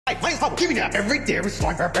Hey, my name's Pavel. Give me that. Every day it's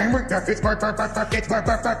like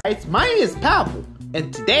It's my name is Pavel,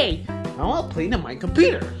 and today I want to play on my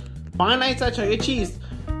computer. Five Nights at Chuck E. Cheese.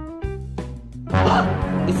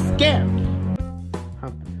 It's scared.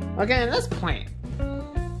 Okay, let's play.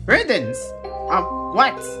 Riddance.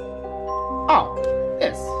 What? Oh,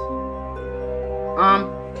 this.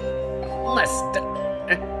 Let's.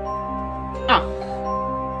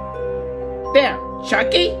 There,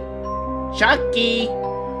 Chucky. Chucky.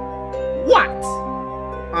 What?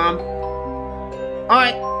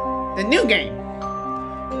 Alright, the new game.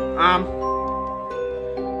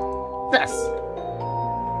 This.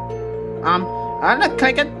 I'm gonna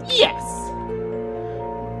click it. Yes.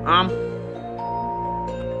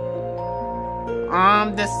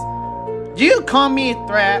 This. Do you call me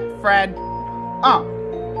Fred? Oh,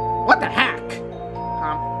 what the heck?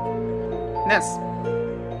 This.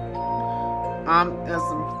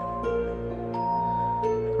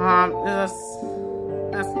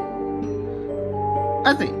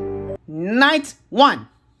 Let's see. Night 1.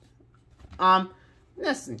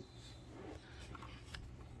 Listen.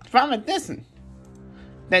 From a distance.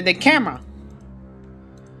 The camera.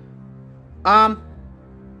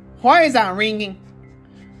 Why is that ringing?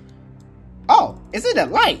 Oh, is it the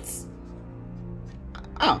lights?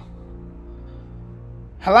 Oh.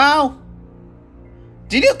 Hello?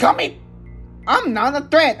 Did you call me? I'm not a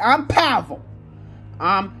threat. I'm Pavel.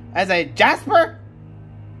 As a Jasper?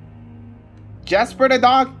 Jasper the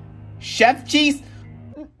dog? Chef Cheese?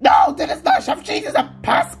 No, that is not Chef Cheese. It's a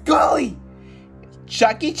Pasculi.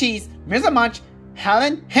 Chuck E. Cheese, Mr. Munch,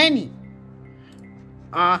 Helen Henny.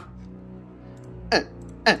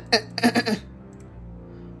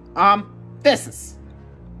 This is.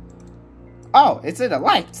 Oh, it's in the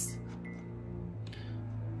lights.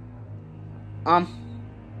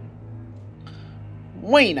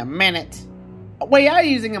 Wait a minute. Wait, are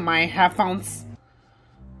you using my headphones?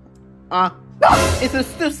 No, it's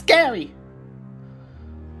still scary.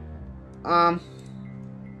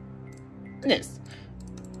 This.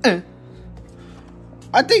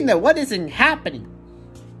 I think that what isn't happening.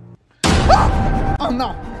 Oh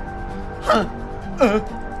no.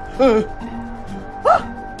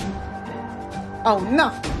 Oh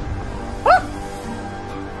no.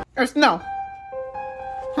 There's no.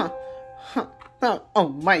 Oh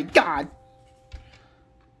my god.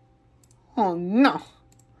 Oh no.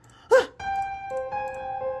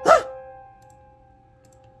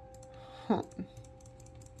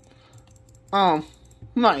 Oh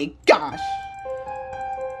my gosh.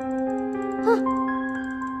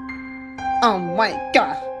 Oh my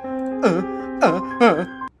god.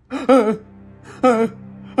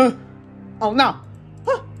 Oh no.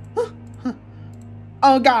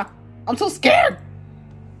 Oh god. I'm so scared.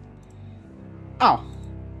 Oh.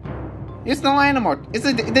 It's no animal. It's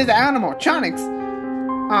the animatronics.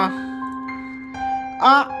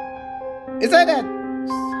 Is that it?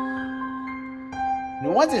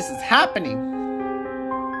 What is happening?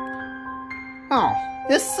 Oh,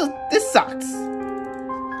 this sucks.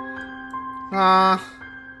 Oh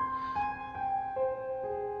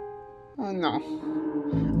no.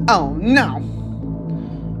 Oh no.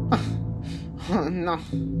 Oh no.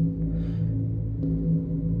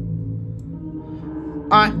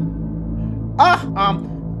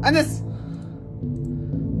 And this.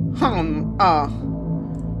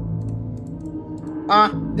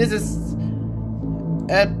 This is.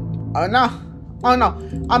 Oh no. Oh no.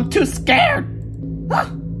 I'm too scared.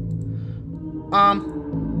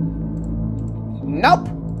 Nope.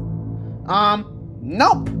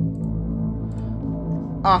 Nope.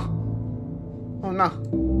 Oh no. Oh no.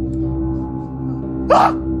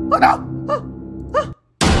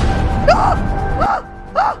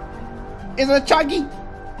 Is it Chucky?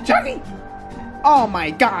 Chucky? Oh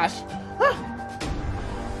my gosh.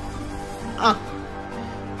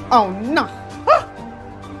 Oh no.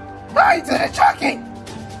 It's a Chucky.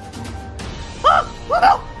 Oh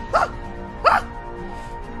no.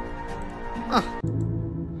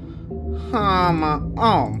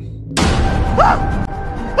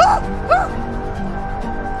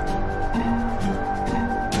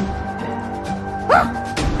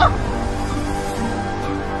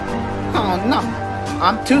 Oh no,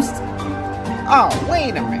 I'm too. Oh,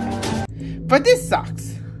 wait a minute. But this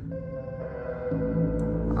sucks.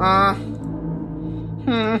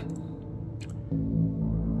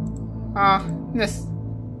 This.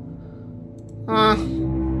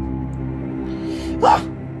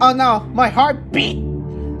 Oh no, my heart beat.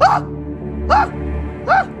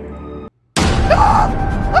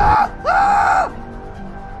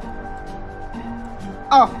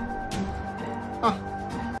 Oh.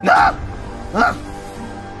 No!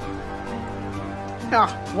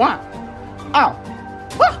 What? Oh.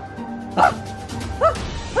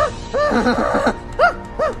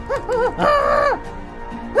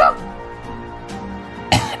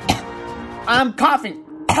 I'm coughing.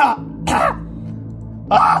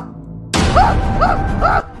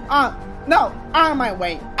 No, out of my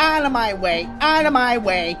way, out of my way, out of my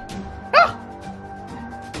way.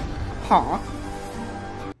 Huh?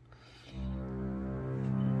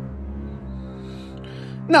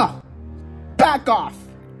 No, back off.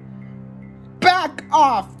 Back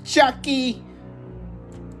off, Chucky.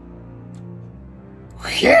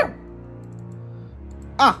 Phew.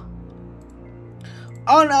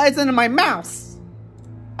 Oh no, it's in my mouse.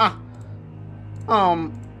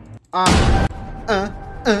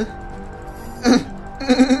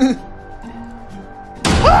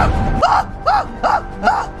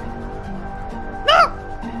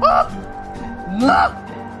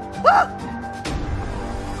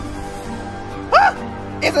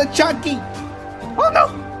 It's a Chucky. Oh no,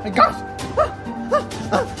 my gosh.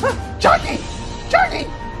 Chucky, Chucky,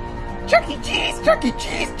 Chuck E. Cheese, Chuck E.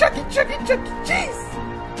 Cheese, Chuck E. Chuck E. Chuck E. Cheese.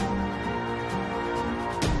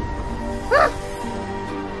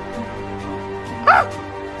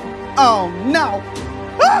 Oh no!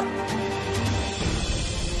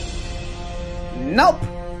 Nope.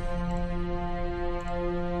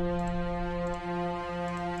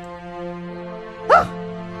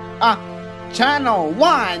 Channel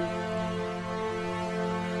 1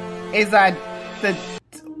 is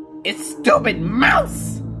it's stupid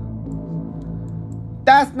mouse.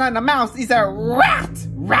 That's not a mouse, it's a rat.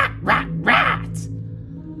 Rat.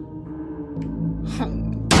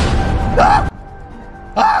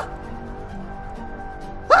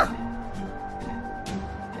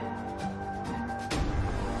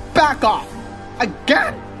 Back off!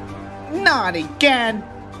 Again? Not again!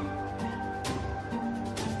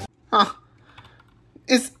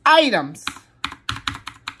 It's items.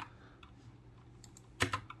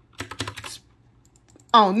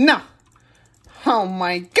 Oh no! Oh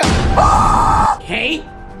my god! Hey,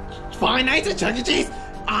 Five Nights at Chuck E. Cheese.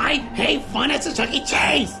 I hate Five Nights at Chuck E.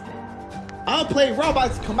 Cheese. I'll play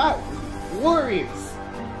Robots Combat Warriors.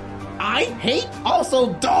 I hate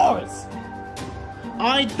also doors.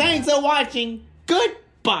 Alright, thanks for watching.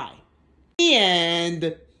 Goodbye. The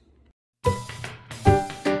end.